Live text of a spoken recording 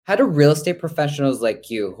How do real estate professionals like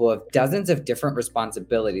you, who have dozens of different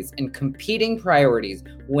responsibilities and competing priorities,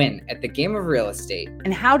 win at the game of real estate?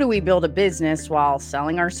 And how do we build a business while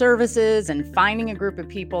selling our services and finding a group of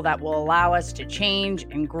people that will allow us to change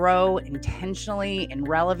and grow intentionally and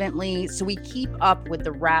relevantly so we keep up with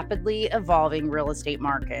the rapidly evolving real estate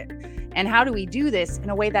market? And how do we do this in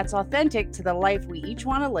a way that's authentic to the life we each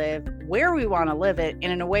want to live, where we want to live it,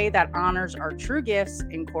 and in a way that honors our true gifts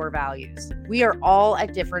and core values? We are all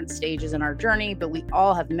at different stages in our journey, but we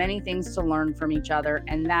all have many things to learn from each other,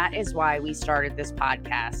 and that is why we started this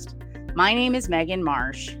podcast. My name is Megan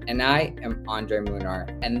Marsh. And I am Andre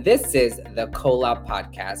Munar. And this is the Collab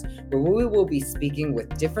Podcast, where we will be speaking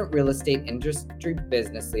with different real estate industry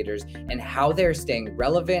business leaders and how they're staying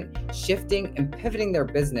relevant, shifting, and pivoting their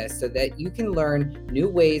business so that you can learn new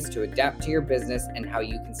ways to adapt to your business and how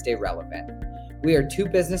you can stay relevant. We are two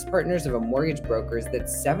business partners of a mortgage brokers that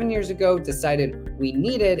 7 years ago decided we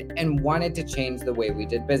needed and wanted to change the way we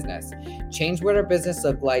did business, change what our business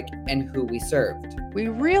looked like and who we served. We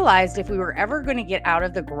realized if we were ever going to get out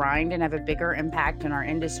of the grind and have a bigger impact in our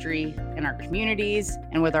industry, in our communities,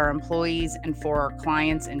 and with our employees and for our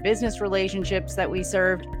clients and business relationships that we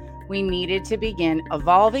served, we needed to begin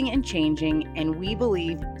evolving and changing, and we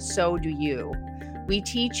believe so do you. We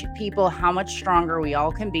teach people how much stronger we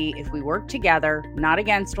all can be if we work together, not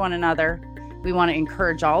against one another. We want to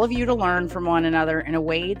encourage all of you to learn from one another in a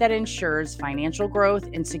way that ensures financial growth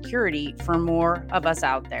and security for more of us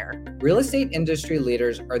out there. Real estate industry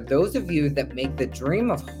leaders are those of you that make the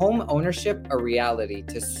dream of home ownership a reality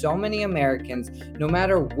to so many Americans, no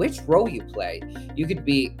matter which role you play. You could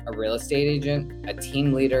be a real estate agent, a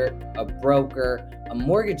team leader, a broker, a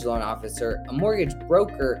mortgage loan officer, a mortgage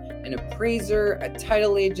broker, an appraiser, a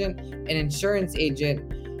title agent, an insurance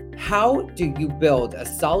agent. How do you build a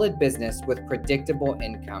solid business with predictable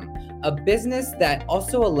income? A business that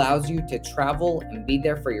also allows you to travel and be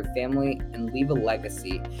there for your family and leave a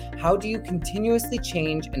legacy? How do you continuously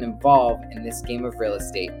change and evolve in this game of real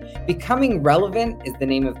estate? Becoming relevant is the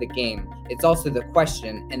name of the game. It's also the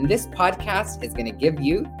question, and this podcast is going to give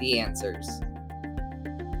you the answers.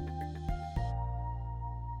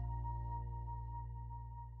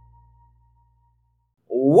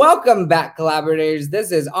 Welcome back, collaborators.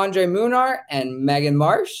 This is Andre Munar and Megan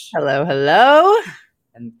Marsh. Hello, hello.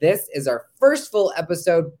 And this is our first full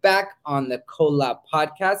episode back on the Collab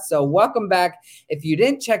Podcast. So welcome back. If you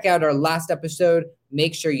didn't check out our last episode,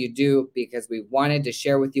 make sure you do, because we wanted to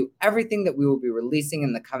share with you everything that we will be releasing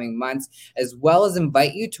in the coming months, as well as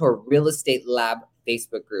invite you to our Real Estate Lab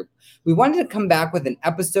Facebook group. We wanted to come back with an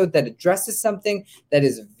episode that addresses something that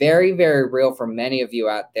is very, very real for many of you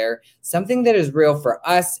out there, something that is real for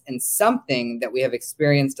us, and something that we have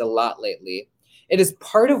experienced a lot lately. It is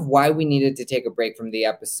part of why we needed to take a break from the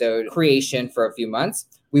episode creation for a few months.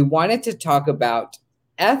 We wanted to talk about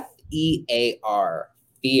FEAR.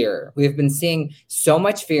 Fear. We have been seeing so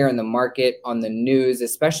much fear in the market, on the news,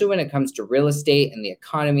 especially when it comes to real estate and the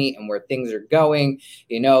economy and where things are going.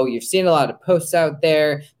 You know, you've seen a lot of posts out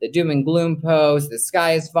there, the doom and gloom posts, the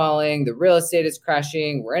sky is falling, the real estate is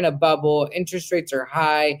crashing, we're in a bubble, interest rates are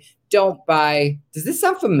high, don't buy. Does this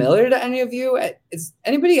sound familiar to any of you? Is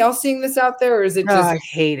anybody else seeing this out there, or is it just... I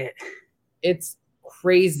hate it. It's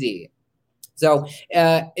crazy. So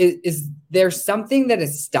is there something that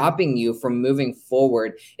is stopping you from moving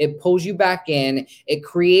forward? It pulls you back in. It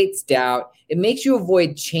creates doubt. It makes you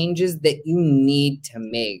avoid changes that you need to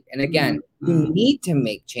make. And again, you need to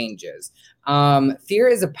make changes. Fear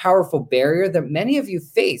is a powerful barrier that many of you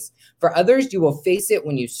face. For others, you will face it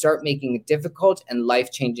when you start making difficult and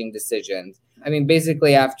life-changing decisions. I mean,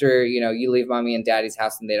 basically after, you leave mommy and daddy's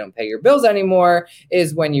house and they don't pay your bills anymore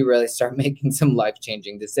is when you really start making some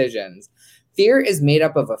life-changing decisions. Fear is made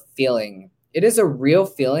up of a feeling. It is a real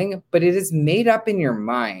feeling, but it is made up in your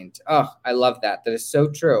mind. Oh, I love that. That is so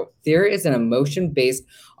true. Fear is an emotion based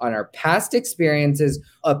on our past experiences,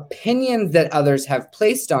 opinions that others have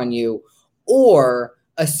placed on you, or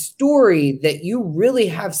a story that you really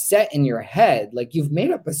have set in your head. Like you've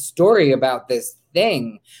made up a story about this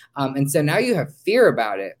thing. And so now you have fear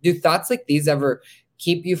about it. Do thoughts like these ever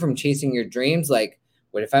keep you from chasing your dreams? Like,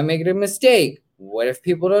 what if I make a mistake? What if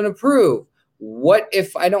people don't approve? What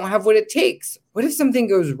if I don't have what it takes? What if something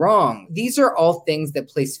goes wrong? These are all things that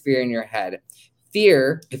place fear in your head.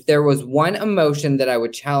 Fear, if there was one emotion that I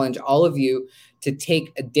would challenge all of you to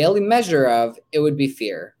take a daily measure of, it would be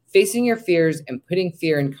fear. Facing your fears and putting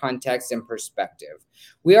fear in context and perspective.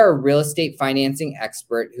 We are a real estate financing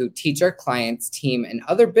expert who teach our clients, team, and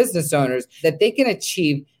other business owners that they can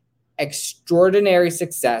achieve extraordinary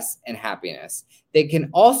success and happiness. They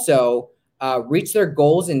can also reach their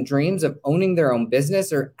goals and dreams of owning their own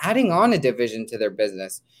business or adding on a division to their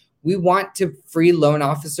business. We want to free loan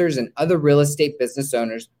officers and other real estate business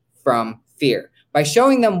owners from fear by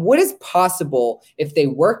showing them what is possible if they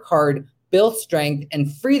work hard, build strength,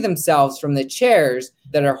 and free themselves from the chairs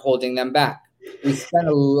that are holding them back. We spent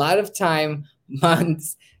a lot of time,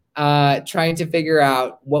 months, trying to figure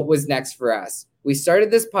out what was next for us. We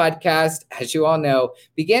started this podcast, as you all know,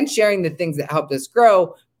 began sharing the things that helped us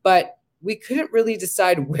grow, but we couldn't really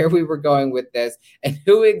decide where we were going with this and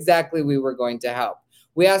who exactly we were going to help.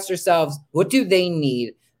 We asked ourselves, what do they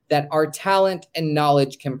need that our talent and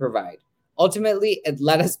knowledge can provide? Ultimately, it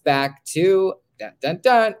led us back to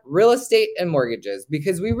real estate and mortgages,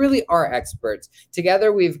 because we really are experts.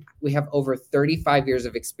 Together, we have over 35 years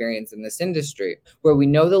of experience in this industry, where we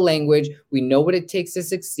know the language, we know what it takes to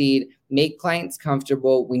succeed, make clients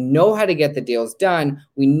comfortable, we know how to get the deals done,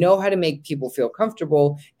 we know how to make people feel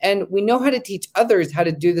comfortable, and we know how to teach others how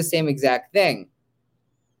to do the same exact thing.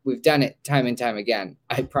 We've done it time and time again,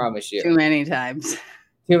 I promise you. Too many times.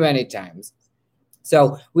 Too many times.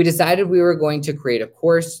 So we decided we were going to create a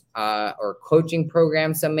course or coaching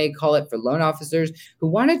program, some may call it, for loan officers who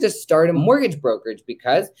wanted to start a mortgage brokerage,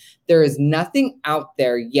 because there is nothing out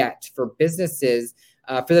there yet for businesses,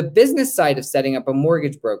 for the business side of setting up a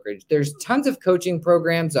mortgage brokerage. There's tons of coaching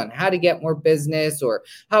programs on how to get more business or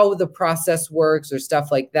how the process works or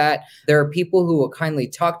stuff like that. There are people who will kindly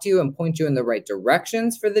talk to you and point you in the right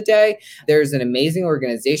directions for the day. There's an amazing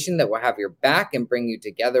organization that will have your back and bring you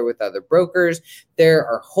together with other brokers. There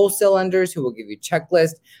are wholesale lenders who will give you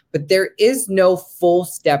checklists, but there is no full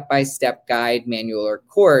step-by-step guide, manual, or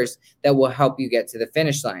course that will help you get to the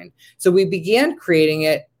finish line. So we began creating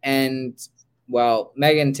it, and well,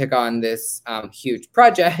 Megan took on this huge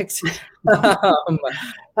project. Oh,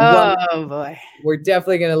 boy. We're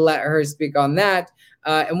definitely going to let her speak on that.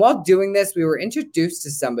 And while doing this, we were introduced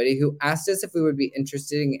to somebody who asked us if we would be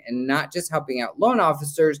interested in not just helping out loan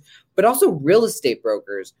officers, but also real estate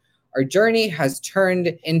brokers. Our journey has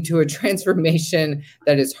turned into a transformation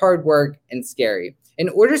that is hard work and scary. In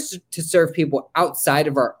order to serve people outside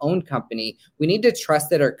of our own company, we need to trust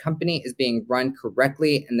that our company is being run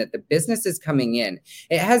correctly and that the business is coming in.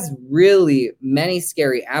 It has really many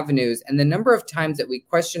scary avenues, and the number of times that we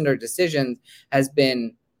questioned our decisions has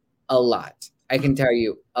been a lot. I can tell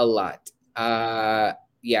you a lot.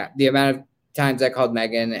 The amount of times I called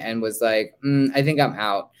Megan and was like, I think I'm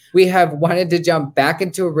out. We have wanted to jump back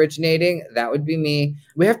into originating. That would be me.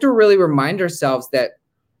 We have to really remind ourselves that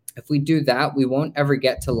if we do that, we won't ever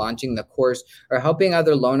get to launching the course or helping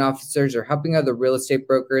other loan officers or helping other real estate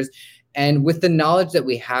brokers. And with the knowledge that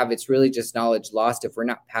we have, it's really just knowledge lost if we're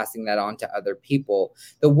not passing that on to other people.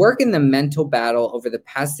 The work in the mental battle over the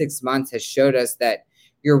past 6 months has showed us that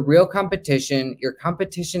your real competition, your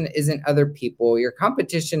competition isn't other people. Your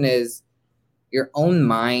competition is your own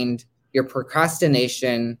mind, your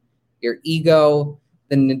procrastination, your ego,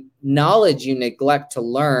 the knowledge you neglect to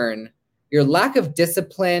learn, your lack of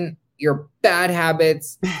discipline, your bad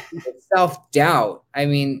habits, your self-doubt. I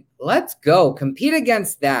mean, let's go. Compete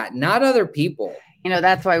against that, not other people.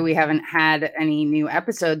 That's why we haven't had any new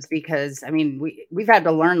episodes, because, we've had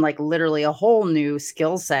to learn like literally a whole new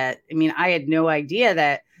skill set. I had no idea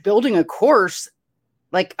that building a course,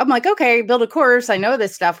 I'm like, okay, build a course. I know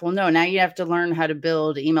this stuff. Well, no, now you have to learn how to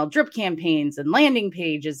build email drip campaigns and landing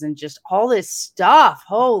pages and just all this stuff.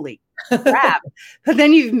 Holy crap. But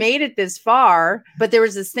then you've made it this far. But there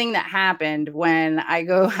was this thing that happened when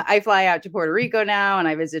I fly out to Puerto Rico now, and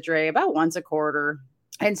I visit Dre about once a quarter.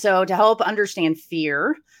 And so to help understand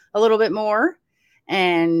fear a little bit more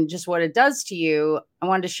and just what it does to you, I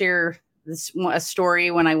wanted to share a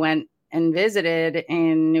story when I went and visited,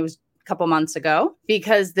 and it was a couple months ago,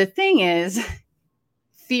 because the thing is,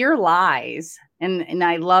 fear lies. And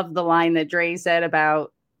I love the line that Dre said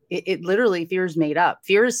about it literally, fear is made up.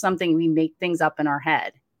 Fear is something we make things up in our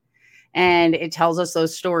head. And it tells us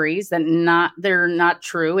those stories that they're not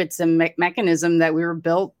true. It's a mechanism that we were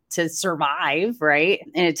built to survive, right?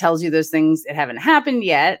 And it tells you those things that haven't happened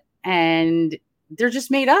yet, and they're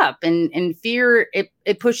just made up. And fear,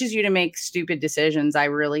 it pushes you to make stupid decisions, I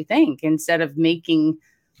really think, instead of making,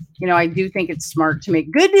 I do think it's smart to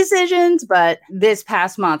make good decisions. But this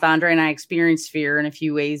past month, Andre and I experienced fear in a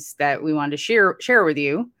few ways that we wanted to share with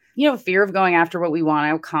you. Fear of going after what we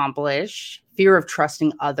want to accomplish, fear of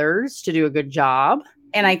trusting others to do a good job.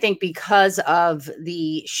 And I think because of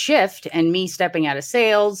the shift and me stepping out of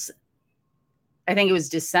sales, I think it was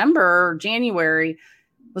December or January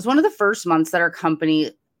was one of the first months that our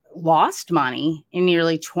company lost money in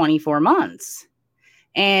nearly 24 months.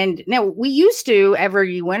 And now we used to,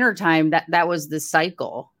 every wintertime, that was the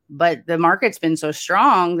cycle. but the market's been so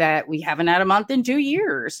strong that we haven't had a month in 2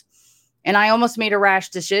 years. And I almost made a rash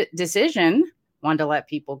decision, wanted to let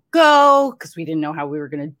people go because we didn't know how we were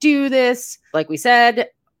going to do this. Like we said,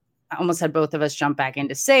 I almost had both of us jump back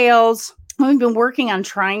into sales. We've been working on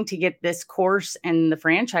trying to get this course and the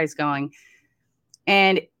franchise going.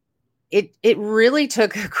 And it really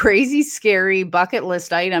took a crazy, scary bucket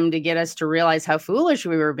list item to get us to realize how foolish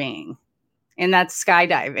we were being. And that's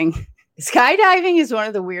skydiving. Skydiving is one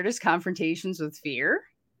of the weirdest confrontations with fear.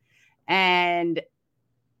 And,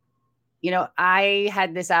 you know, I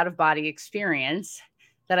had this out of body experience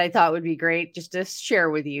that I thought would be great just to share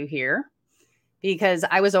with you here. Because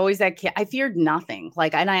I was always that kid. I feared nothing.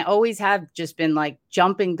 And I always have just been like,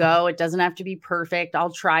 jump and go. It doesn't have to be perfect.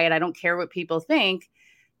 I'll try it. I don't care what people think.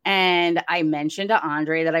 And I mentioned to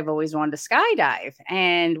Andre that I've always wanted to skydive.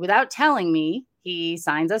 And without telling me, he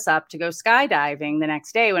signs us up to go skydiving the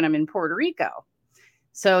next day when I'm in Puerto Rico.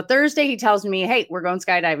 So Thursday, he tells me, hey, we're going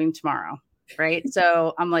skydiving tomorrow. Right.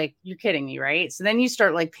 So I'm like, you're kidding me. Right. So then you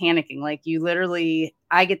start like panicking, like you literally,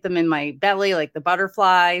 I get them in my belly, like the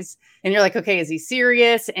butterflies. And you're like, okay, is he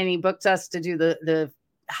serious? And he booked us to do the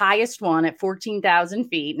highest one at 14,000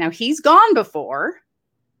 feet. Now he's gone before.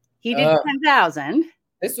 He did 10,000.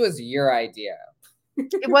 This was your idea.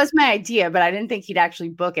 It was my idea, but I didn't think he'd actually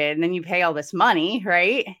book it. And then you pay all this money,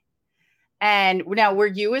 right? And now, were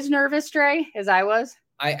you as nervous, Dre, as I was?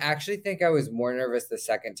 I actually think I was more nervous the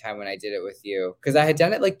second time when I did it with you, because I had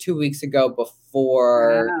done it like 2 weeks ago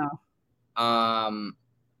before. Wow.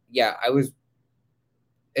 Yeah, I was.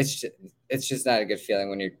 It's just not a good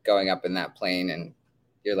feeling when you're going up in that plane and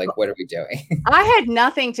you're like, what are we doing? I had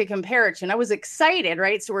nothing to compare it to, and I was excited,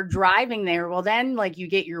 right? So we're driving there. Well, then like you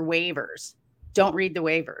get your waivers. Don't read the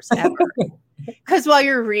waivers ever. Because while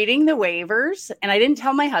you're reading the waivers, and I didn't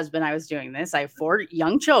tell my husband I was doing this, I have 4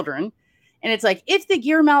 young children. And it's like, if the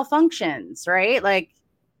gear malfunctions, right? Like,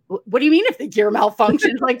 what do you mean if the gear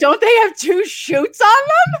malfunctions? Like, don't they have 2 chutes on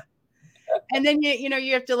them? And then,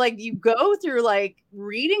 you have to like, you go through like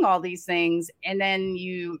reading all these things. And then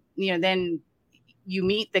then you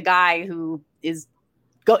meet the guy who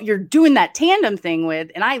you're doing that tandem thing with.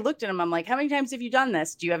 And I looked at him, I'm like, how many times have you done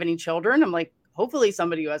this? Do you have any children? I'm like, hopefully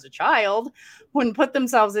somebody who has a child wouldn't put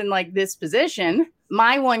themselves in like this position.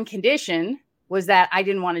 My one condition was that I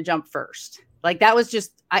didn't want to jump first. Like that was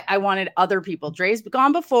just, I wanted other people. Dre's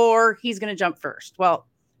gone before, he's going to jump first. Well,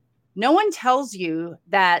 no one tells you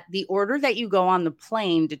that the order that you go on the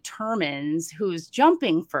plane determines who's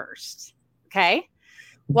jumping first. Okay.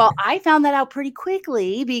 Well, I found that out pretty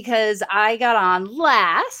quickly because I got on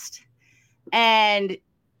last and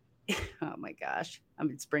oh my gosh,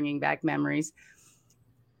 it's bringing back memories.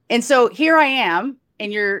 And so here I am.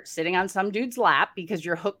 And you're sitting on some dude's lap because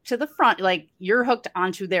you're hooked to the front, like you're hooked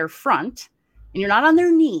onto their front and you're not on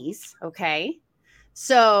their knees. Okay.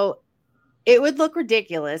 So it would look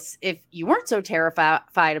ridiculous if you weren't so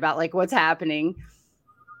terrified about like what's happening.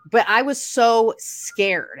 But I was so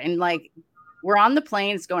scared. And like, we're on the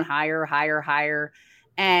plane, it's going higher, higher, higher.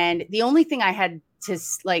 And the only thing I had to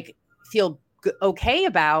like feel okay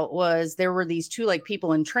about was there were these 2 like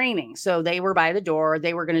people in training. So they were by the door.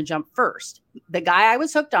 They were going to jump first. The guy I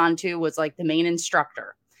was hooked onto was like the main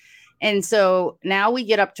instructor. And so now we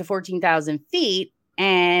get up to 14,000 feet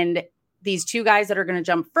and these 2 guys that are going to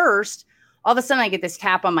jump first, all of a sudden I get this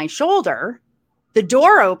tap on my shoulder. The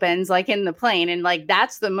door opens like in the plane. And like,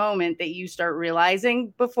 that's the moment that you start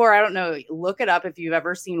realizing I don't know, look it up if you've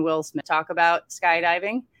ever seen Will Smith talk about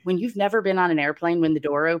skydiving. When you've never been on an airplane, when the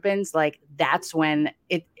door opens, like that's when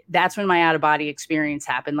my out of body experience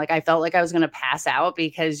happened. Like I felt like I was going to pass out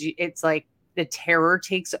because it's like the terror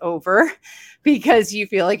takes over because you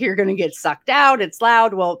feel like you're going to get sucked out. It's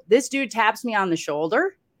loud. Well, this dude taps me on the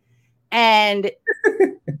shoulder and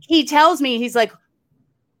he tells me, he's like,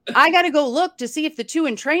 I got to go look to see if the 2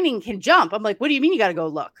 in training can jump. I'm like, what do you mean you got to go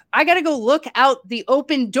look? I got to go look out the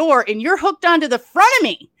open door and you're hooked onto the front of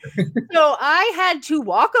me. So I had to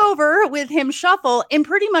walk over with him, shuffle, and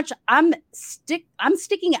pretty much I'm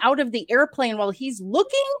sticking out of the airplane while he's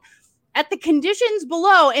looking at the conditions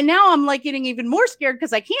below. And now I'm like getting even more scared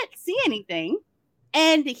because I can't see anything.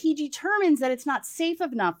 And he determines that it's not safe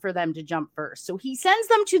enough for them to jump first. So he sends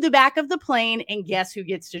them to the back of the plane and guess who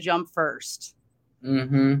gets to jump first?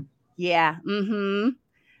 Mm-hmm. Yeah. Mm-hmm.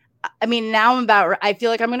 I mean, now I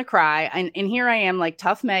feel like I'm going to cry. And here I am like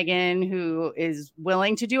tough Megan who is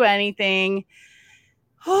willing to do anything.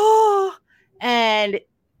 Oh, and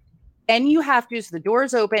you have to, so the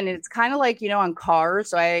doors open and it's kind of like, on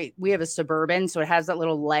cars. So we have a Suburban. So it has that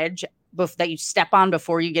little ledge that you step on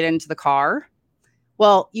before you get into the car.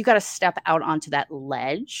 Well, you got to step out onto that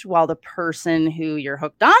ledge while the person who you're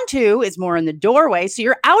hooked onto is more in the doorway. So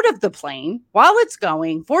you're out of the plane while it's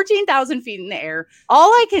going 14,000 feet in the air. All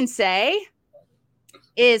I can say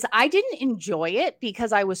is I didn't enjoy it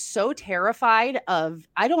because I was so terrified of,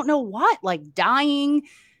 I don't know what, like dying.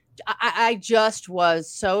 I just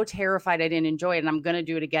was so terrified I didn't enjoy it. And I'm going to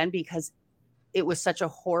do it again because it was such a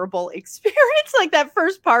horrible experience. Like that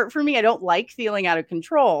first part for me, I don't like feeling out of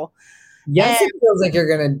control. Yes, it feels like you're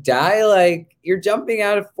going to die. Like you're jumping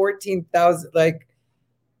out of 14,000, like,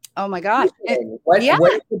 oh my gosh. What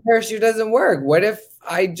if the parachute doesn't work? What if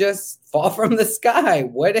I just fall from the sky?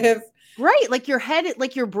 What if? Right. Like your head,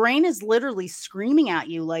 like your brain is literally screaming at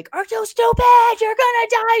you, like, are you stupid? You're going to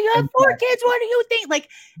die. You have 4 kids. What do you think? Like,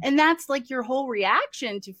 and that's like your whole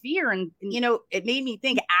reaction to fear. And, you know, it made me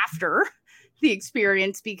think after the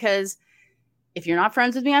experience, because if you're not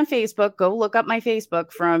friends with me on Facebook, go look up my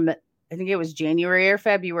Facebook from, I think it was January or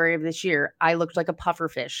February of this year. I looked like a puffer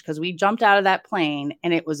fish because we jumped out of that plane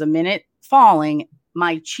and it was a minute falling.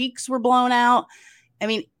 My cheeks were blown out. I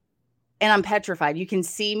mean, and I'm petrified. You can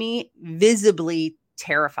see me visibly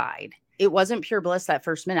terrified. It wasn't pure bliss that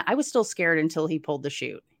first minute. I was still scared until he pulled the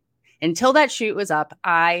chute. Until that chute was up,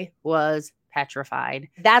 I was petrified.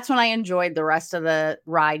 That's when I enjoyed the rest of the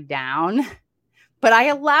ride down. But I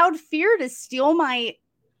allowed fear to steal my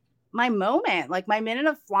moment, like my minute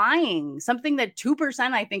of flying, something that 2%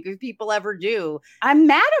 I think of people ever do. I'm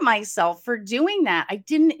mad at myself for doing that. I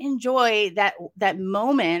didn't enjoy that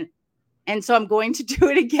moment. And so I'm going to do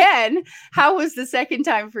it again. How was the second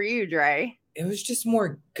time for you, Dre? It was just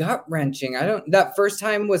more gut wrenching. That first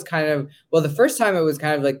time was the first time it was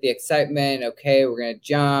kind of like the excitement. Okay, we're going to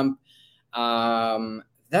jump.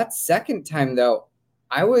 That second time though,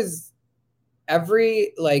 I was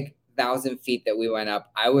every 1,000 feet that we went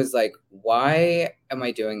up, I was like, why am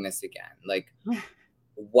I doing this again? Like,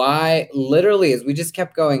 why? Literally, as we just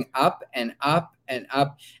kept going up and up and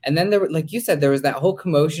up. And then there, like you said, there was that whole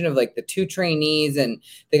commotion of like the 2 trainees, and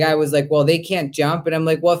the guy was like, well, they can't jump. And I'm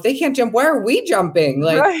like, well, if they can't jump, why are we jumping?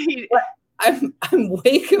 Like, right. I'm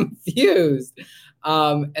way confused.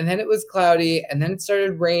 And then it was cloudy, and then it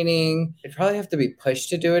started raining. I'd probably have to be pushed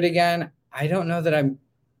to do it again. I don't know that I'm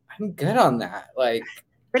good on that. Like,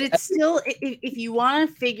 but it's still, if you want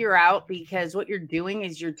to figure out, because what you're doing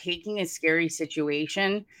is you're taking a scary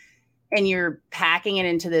situation and you're packing it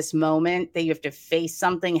into this moment that you have to face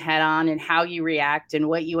something head on, and how you react and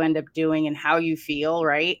what you end up doing and how you feel,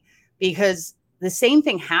 right? Because the same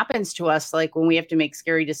thing happens to us, like when we have to make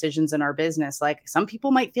scary decisions in our business. Like some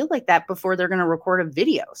people might feel like that before they're going to record a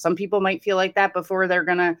video. Some people might feel like that before they're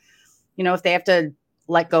going to, if they have to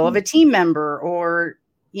let go of a team member, or,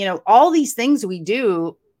 all these things we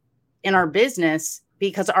do in our business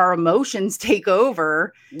because our emotions take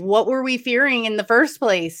over. What were we fearing in the first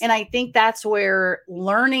place? And I think that's where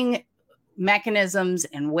learning mechanisms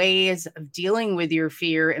and ways of dealing with your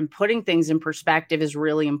fear and putting things in perspective is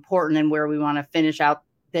really important, and where we want to finish out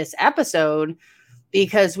this episode,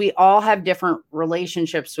 because we all have different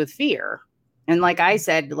relationships with fear. And like I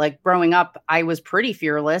said, like growing up, I was pretty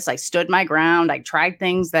fearless. I stood my ground. I tried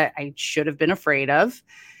things that I should have been afraid of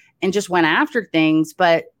and just went after things.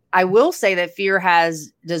 But I will say that fear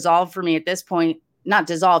has dissolved for me at this point. Not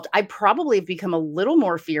dissolved. I probably have become a little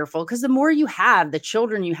more fearful, because the more you have, the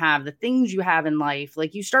children you have, the things you have in life,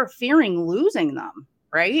 like you start fearing losing them.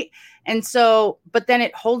 Right. And so, but then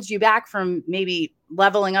it holds you back from maybe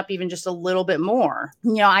leveling up even just a little bit more.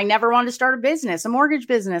 I never wanted to start a business, a mortgage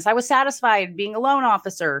business. I was satisfied being a loan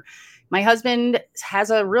officer. My husband has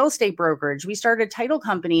a real estate brokerage. We started a title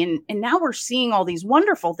company, and now we're seeing all these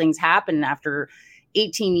wonderful things happen after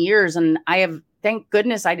 18 years. And thank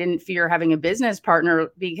goodness I didn't fear having a business partner,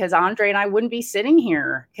 because Andre and I wouldn't be sitting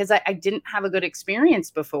here, because I didn't have a good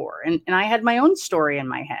experience before. And I had my own story in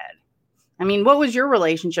my head. I mean, what was your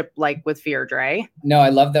relationship like with fear, Dre? No, I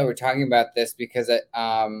love that we're talking about this, because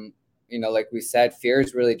like we said, fear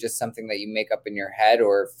is really just something that you make up in your head,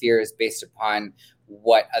 or fear is based upon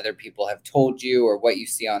what other people have told you, or what you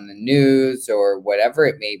see on the news, or whatever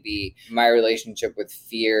it may be. My relationship with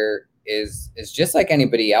fear is just like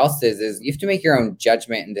anybody else's. Is you have to make your own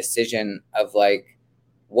judgment and decision of like,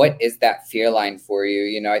 what is that fear line for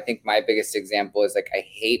you? I think my biggest example is like, I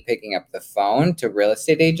hate picking up the phone to real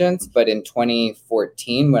estate agents. But in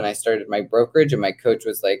 2014, when I started my brokerage, and my coach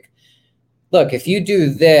was like, look, if you do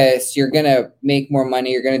this, you're going to make more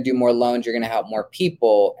money. You're going to do more loans. You're going to help more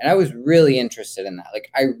people. And I was really interested in that. Like,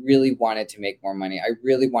 I really wanted to make more money. I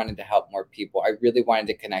really wanted to help more people. I really wanted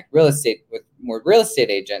to connect real estate with more real estate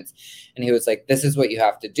agents. And he was like, this is what you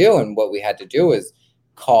have to do. And what we had to do was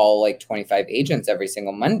call like 25 agents every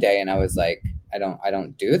single Monday. And I was like, I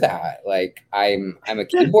don't do that. Like I'm a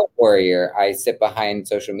keyboard warrior. I sit behind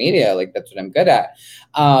social media. Like that's what I'm good at.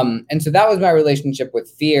 And so that was my relationship with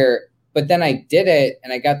fear. But then I did it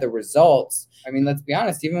and I got the results. I mean, let's be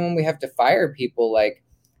honest, even when we have to fire people, like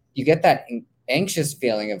you get that anxious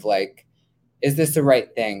feeling of like, is this the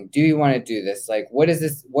right thing? Do you want to do this? Like, what is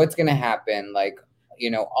this? What's going to happen? Like,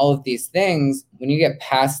 all of these things, when you get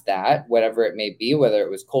past that, whatever it may be, whether it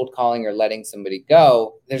was cold calling or letting somebody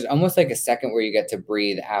go, there's almost like a second where you get to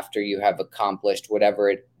breathe after you have accomplished whatever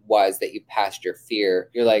it was that you passed your fear.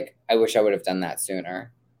 You're like, I wish I would have done that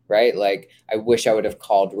sooner, right? Like, I wish I would have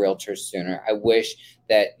called realtors sooner. I wish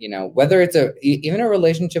that, whether it's even a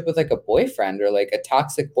relationship with like a boyfriend or like a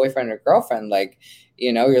toxic boyfriend or girlfriend, like,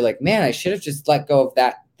 you're like, man, I should have just let go of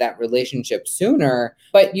that relationship sooner,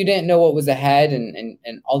 but you didn't know what was ahead and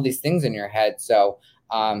all these things in your head. So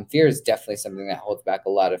fear is definitely something that holds back a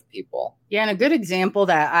lot of people. Yeah. And a good example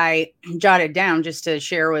that I jotted down just to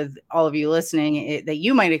share with all of you listening that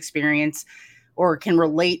you might experience or can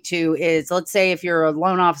relate to is, let's say if you're a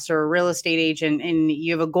loan officer or a real estate agent and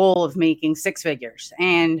you have a goal of making 6 figures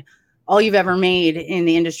and all you've ever made in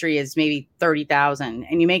the industry is maybe 30,000,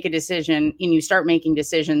 and you make a decision and you start making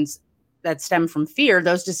decisions that stem from fear.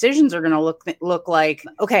 Those decisions are going to look like,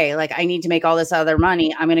 okay, like I need to make all this other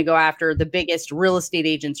money. I'm going to go after the biggest real estate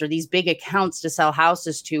agents or these big accounts to sell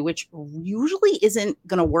houses to, which usually isn't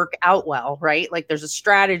going to work out well, right? Like there's a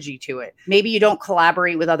strategy to it. Maybe you don't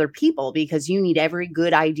collaborate with other people because you need every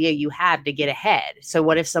good idea you have to get ahead. So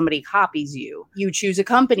what if somebody copies you? You choose a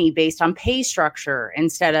company based on pay structure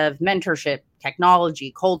instead of mentorship,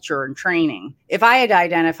 technology, culture, and training. If I had to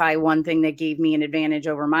identify one thing that gave me an advantage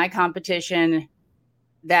over my competition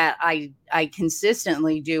that I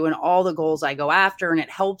consistently do in all the goals I go after, and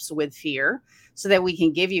it helps with fear so that we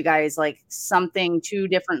can give you guys like something, 2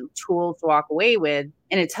 different tools to walk away with.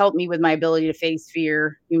 And it's helped me with my ability to face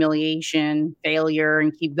fear, humiliation, failure,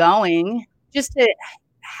 and keep going, just to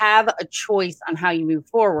have a choice on how you move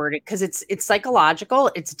forward, because it's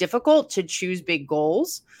psychological. It's difficult to choose big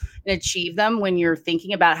goals and achieve them when you're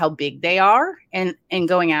thinking about how big they are and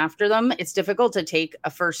going after them. It's difficult to take a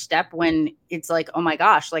first step when it's like, oh my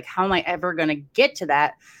gosh, like how am I ever going to get to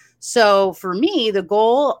that? So for me, the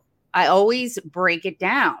goal, I always break it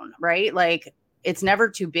down, right? Like it's never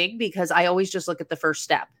too big because I always just look at the first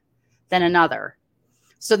step, then another.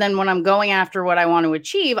 So then when I'm going after what I want to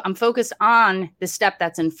achieve, I'm focused on the step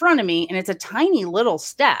that's in front of me. And it's a tiny little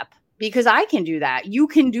step because I can do that. You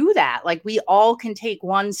can do that. Like we all can take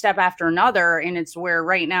one step after another. And it's where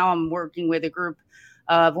right now I'm working with a group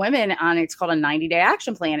of women on, it's called a 90-day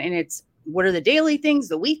action plan. And it's, what are the daily things,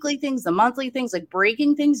 the weekly things, the monthly things, like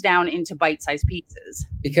breaking things down into bite-sized pieces.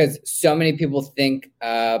 Because so many people think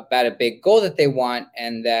about a big goal that they want,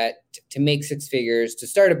 and that to make 6 figures, to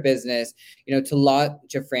start a business, to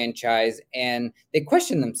launch a franchise, and they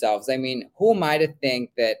question themselves. I mean, who am I to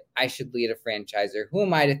think that I should lead a franchise, or who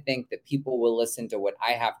am I to think that people will listen to what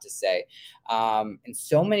I have to say? And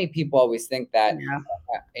so many people always think that.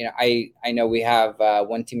 Yeah. I know we have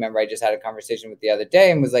one team member I just had a conversation with the other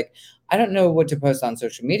day and was like, I don't know what to post on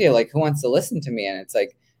social media. Like, who wants to listen to me? And it's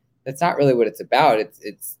like, that's not really what it's about.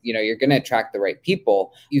 It's you're going to attract the right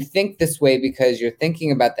people. You think this way because you're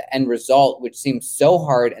thinking about the end result, which seems so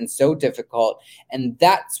hard and so difficult. And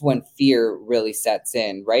that's when fear really sets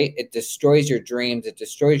in, right? It destroys your dreams. It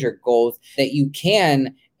destroys your goals that you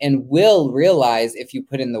can and will realize if you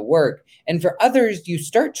put in the work. And for others, you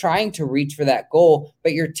start trying to reach for that goal,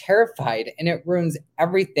 but you're terrified and it ruins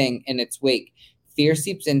everything in its wake. Fear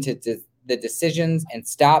seeps into the decisions and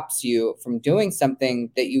stops you from doing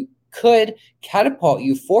something that you could catapult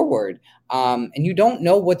you forward. And you don't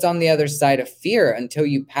know what's on the other side of fear until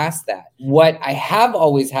you pass that. What I have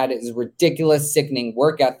always had is ridiculous, sickening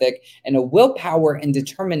work ethic and a willpower and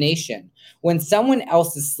determination. When someone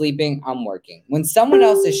else is sleeping, I'm working. When someone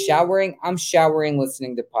else is showering, I'm showering,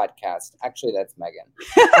 listening to podcasts. Actually, that's Megan.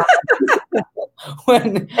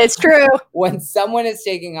 It's true. When someone is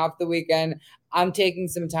taking off the weekend, I'm taking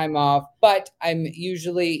some time off, but I'm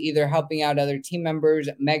usually either helping out other team members.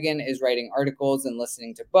 Megan is writing articles and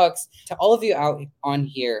listening to books. To all of you out on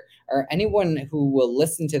here, or anyone who will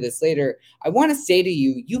listen to this later, I want to say to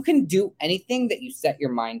you, you can do anything that you set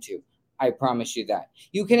your mind to. I promise you that.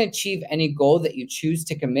 You can achieve any goal that you choose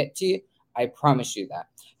to commit to. I promise you that.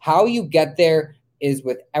 How you get there is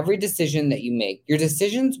with every decision that you make. Your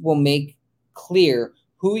decisions will make clear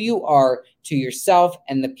who you are to yourself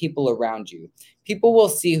and the people around you. People will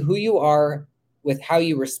see who you are with how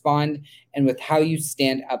you respond and with how you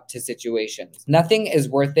stand up to situations. Nothing is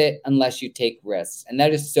worth it unless you take risks. And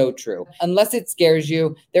that is so true. Unless it scares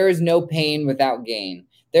you, there is no pain without gain.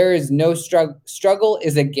 There is no struggle. Struggle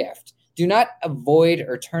is a gift. Do not avoid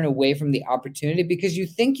or turn away from the opportunity because you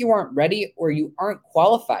think you aren't ready or you aren't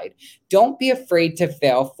qualified. Don't be afraid to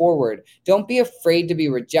fail forward. Don't be afraid to be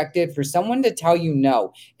rejected, for someone to tell you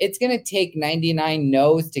no. It's going to take 99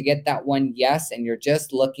 no's to get that one yes, and you're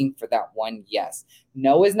just looking for that one yes.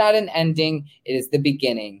 No is not an ending, it is the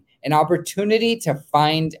beginning. An opportunity to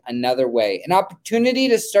find another way, an opportunity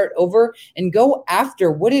to start over and go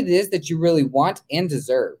after what it is that you really want and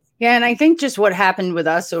deserve. Yeah. And I think just what happened with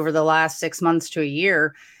us over the last 6 months to a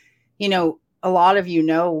year, a lot of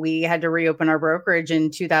we had to reopen our brokerage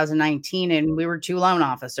in 2019 and we were 2 loan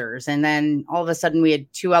officers. And then all of a sudden we had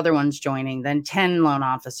 2 other ones joining, then 10 loan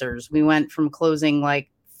officers. We went from closing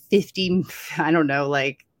like 50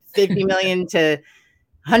 million to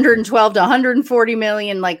 112 to 140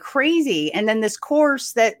 million, like crazy. And then this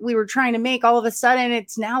course that we were trying to make, all of a sudden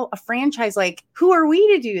it's now a franchise. Like, who are we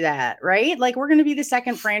to do that? Right? Like, we're going to be the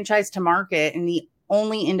second franchise to market and the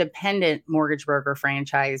only independent mortgage broker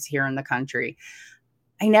franchise here in the country.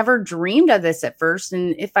 I never dreamed of this at first.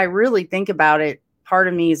 And if I really think about it, part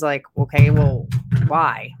of me is like, okay, well,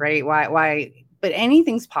 why? Right? Why? But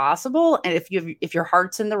anything's possible. And if your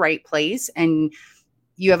heart's in the right place and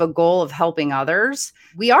you have a goal of helping others,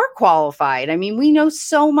 we are qualified. I mean, we know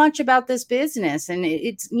so much about this business and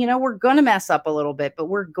it's, we're going to mess up a little bit, but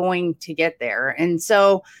we're going to get there. And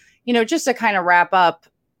so, just to kind of wrap up,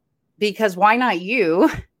 because why not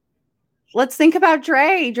you? Let's think about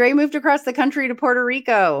Dre. Dre moved across the country to Puerto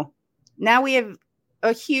Rico. Now we have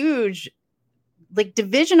a huge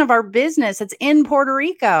division of our business that's in Puerto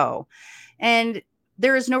Rico. And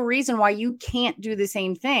there is no reason why you can't do the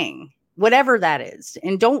same thing, whatever that is.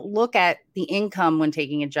 And don't look at the income when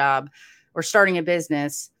taking a job or starting a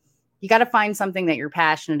business. You got to find something that you're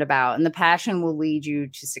passionate about, and the passion will lead you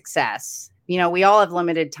to success. We all have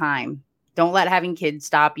limited time. Don't let having kids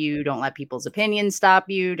stop you. Don't let people's opinions stop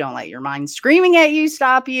you. Don't let your mind screaming at you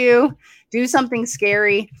stop you. Do something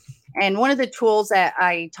scary. And one of the tools that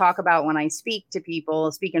I talk about when I speak to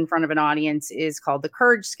people, speak in front of an audience, is called the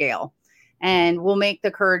Courage Scale. And we'll make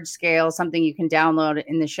the Courage Scale something you can download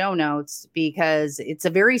in the show notes, because it's a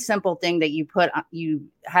very simple thing that you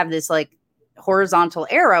have this horizontal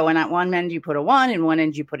arrow, and at one end you put a 1 and one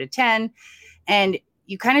end you put a 10, and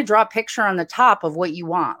you kind of draw a picture on the top of what you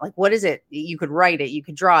want. Like, what is it? You could write it, you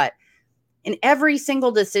could draw it. And every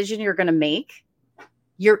single decision you're going to make,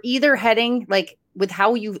 you're either heading with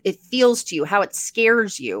how it feels to you, how it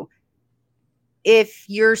scares you. If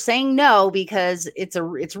you're saying no because it's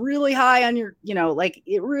really high on your,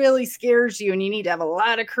 it really scares you and you need to have a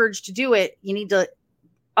lot of courage to do it, you need to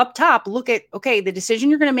up top look at, okay, the decision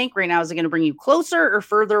you're going to make right now, is it going to bring you closer or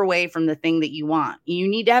further away from the thing that you want? You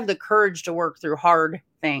need to have the courage to work through hard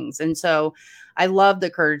things. And so I love the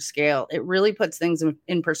Courage Scale. It really puts things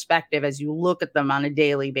in perspective as you look at them on a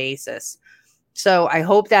daily basis. So I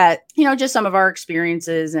hope that, just some of our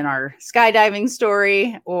experiences in our skydiving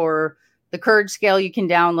story or the Courage Scale you can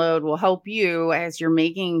download will help you as you're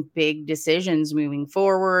making big decisions moving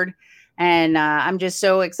forward. And I'm just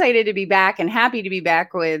so excited to be back and happy to be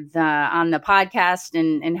back with on the podcast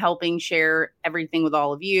and helping share everything with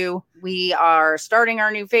all of you. We are starting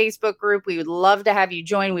our new Facebook group. We would love to have you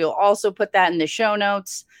join. We will also put that in the show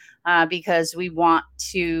notes because we want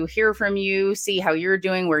to hear from you, see how you're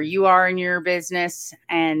doing, where you are in your business.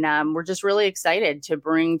 And we're just really excited to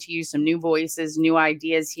bring to you some new voices, new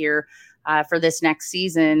ideas here for this next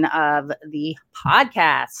season of the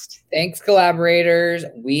podcast. Thanks, collaborators.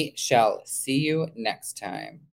 We shall see you next time.